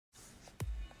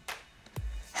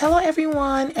Hello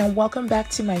everyone and welcome back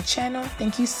to my channel.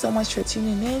 Thank you so much for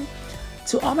tuning in.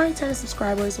 To all my returning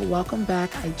subscribers, welcome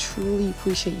back. I truly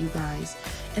appreciate you guys.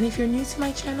 And if you're new to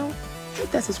my channel,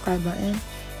 hit that subscribe button.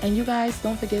 And you guys,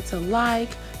 don't forget to like,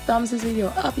 thumbs this video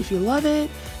up if you love it,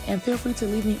 and feel free to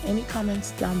leave me any comments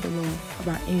down below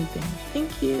about anything.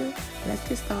 Thank you. Let's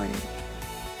get started.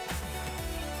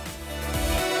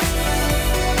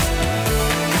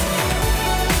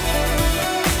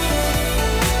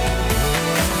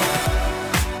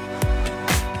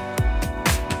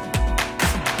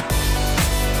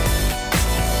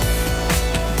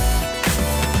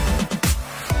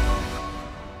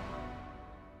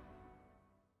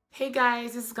 Hey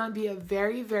guys, this is going to be a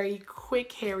very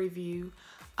quick hair review.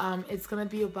 It's going to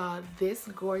be about this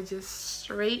gorgeous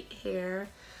straight hair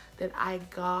that I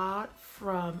got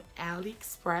from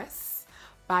Aliexpress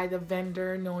by the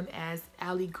vendor known as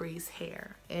Ali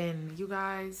Hair. And you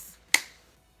guys,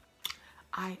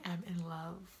 I am in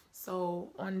love. So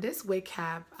on this wig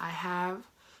cap, I have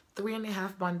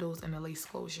 3.5 bundles in a lace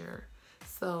closure.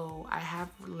 So I have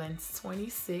lengths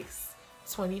 26,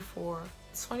 24,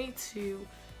 22,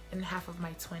 and half of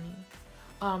my 20.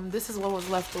 This is what was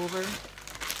left over.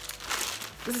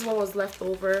 This is what was left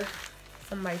over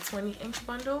from my 20-inch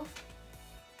bundle.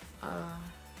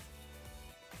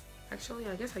 Actually,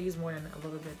 I guess I used more than a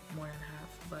little bit more than half,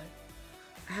 but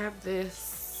I have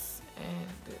this and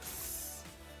this.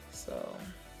 So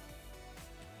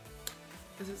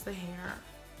this is the hair.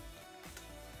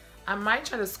 I might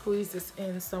try to squeeze this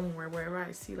in somewhere wherever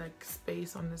I see like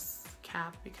space on this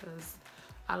cap because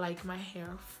I like my hair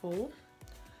full.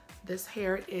 This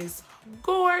hair is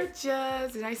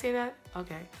gorgeous. Did I say that?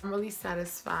 Okay. I'm really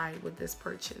satisfied with this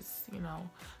purchase, you know,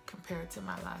 compared to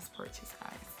my last purchase,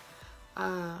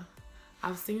 guys.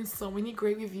 I've seen so many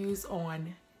great reviews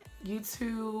on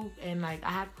YouTube, and like I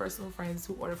had personal friends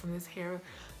who ordered from this hair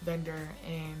vendor,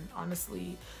 and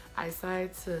honestly, I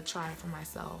decided to try it for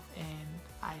myself, and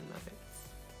I love it.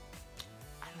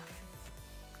 I love it.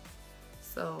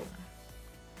 So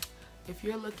if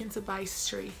you're looking to buy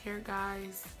straight hair,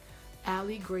 guys,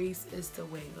 Ali Grace is the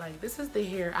way. Like, this is the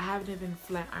hair. I haven't even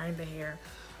flat ironed the hair.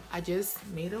 I just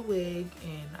made a wig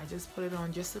and I just put it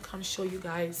on just to come show you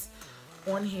guys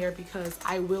on here because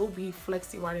I will be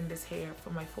flexi riding this hair for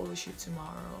my photo shoot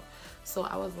tomorrow. So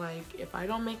I was like, if I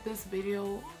don't make this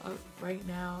video right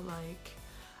now, like,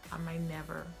 I might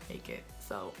never make it.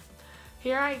 So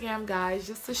here I am, guys,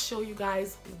 just to show you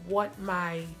guys what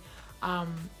my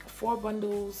 4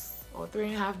 bundles or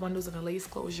 3.5 bundles in a lace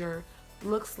closure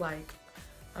looks like.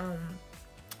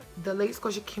 The lace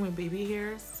closure came with baby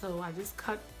hairs, so I just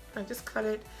cut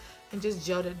it and just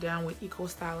gelled it down with Eco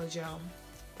Styler gel.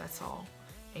 That's all,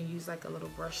 and use like a little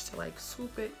brush to like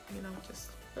swoop it, you know,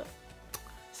 just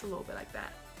a little bit like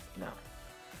that, you know.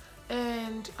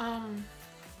 And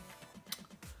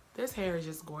this hair is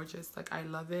just gorgeous. Like, I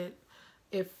love it.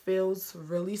 It feels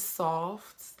really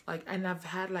soft, like, and I've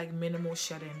had like minimal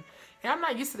shedding. And I'm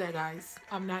not used to that, guys.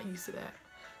 I'm not used to that.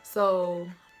 So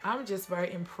I'm just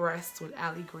very impressed with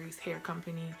Ali Grace Hair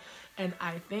Company. And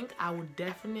I think I would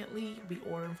definitely be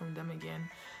ordering from them again.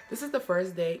 This is the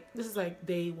first day. This is like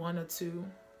day 1 or 2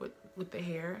 with the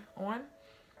hair on.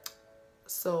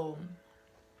 So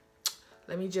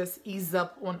let me just ease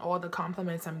up on all the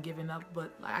compliments I'm giving up.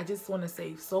 But I just want to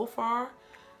say, so far,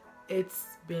 it's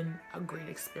been a great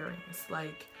experience.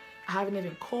 Like, I haven't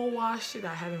even cold washed it,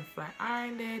 I haven't flat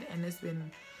ironed it, and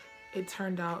it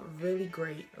turned out really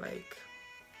great. Like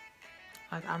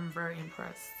I'm very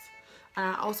impressed. And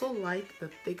I also like the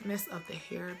thickness of the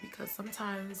hair because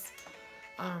sometimes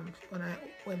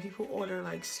when people order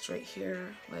like straight hair,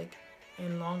 like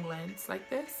in long lengths like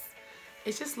this,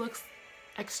 it just looks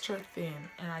extra thin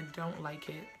and I don't like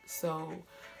it. So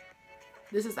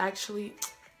this is actually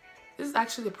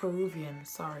the Peruvian.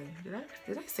 Sorry, did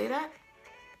I say that?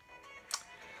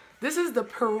 This is the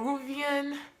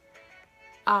Peruvian.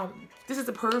 This is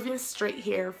the Peruvian straight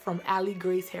hair from Ali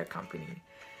Grace Hair Company.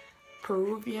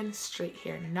 Peruvian straight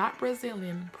hair, not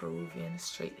Brazilian. Peruvian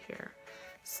straight hair.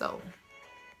 So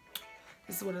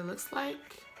this is what it looks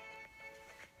like.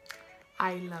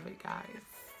 I love it, guys.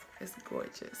 It's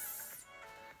gorgeous.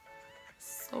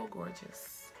 So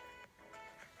gorgeous.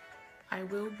 I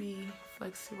will be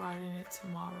flexi riding it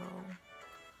tomorrow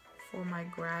for my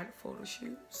grad photo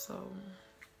shoot. So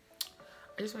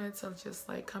I just wanted to just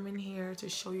like come in here to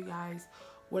show you guys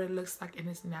what it looks like in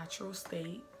its natural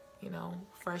state, you know,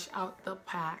 fresh out the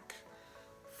pack,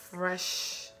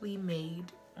 freshly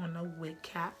made on a wig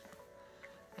cap.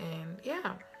 And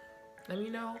yeah, let me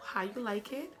know how you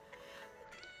like it.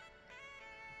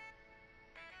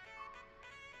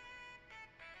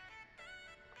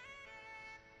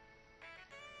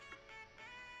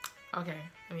 Okay,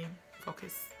 let me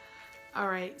focus. All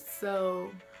right,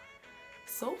 so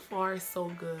far so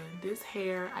good. This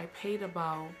hair I paid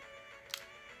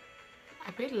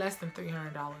less than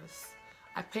 $300.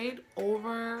 I paid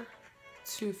over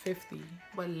 $250,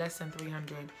 but less than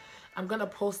 $300. I'm gonna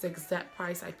post the exact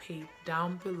price I paid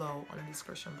down below on the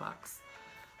description box.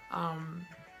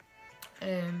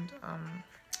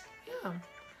 Yeah,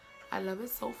 I love it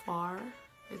so far.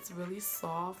 It's really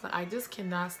soft. Like, I just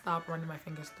cannot stop running my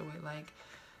fingers through it. Like,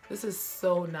 this is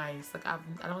so nice. Like, I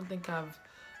don't think I've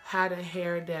had a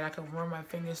hair that I could run my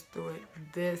fingers through it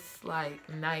this like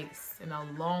nice in a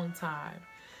long time.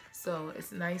 So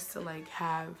it's nice to like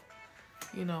have,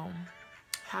 you know,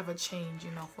 have a change,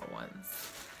 you know, for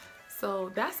once.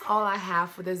 So that's all I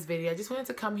have for this video. I just wanted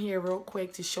to come here real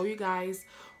quick to show you guys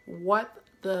what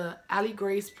the Ali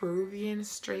Grace Peruvian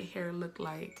straight hair look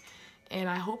like. And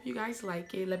I hope you guys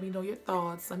like it. Let me know your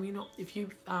thoughts. Let me know if you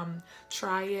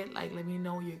try it. Like, let me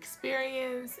know your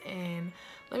experience, and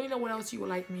let me know what else you would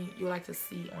like to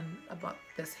see on about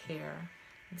this hair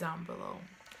down below.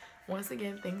 Once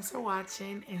again, thanks for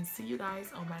watching, and see you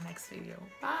guys on my next video.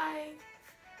 Bye.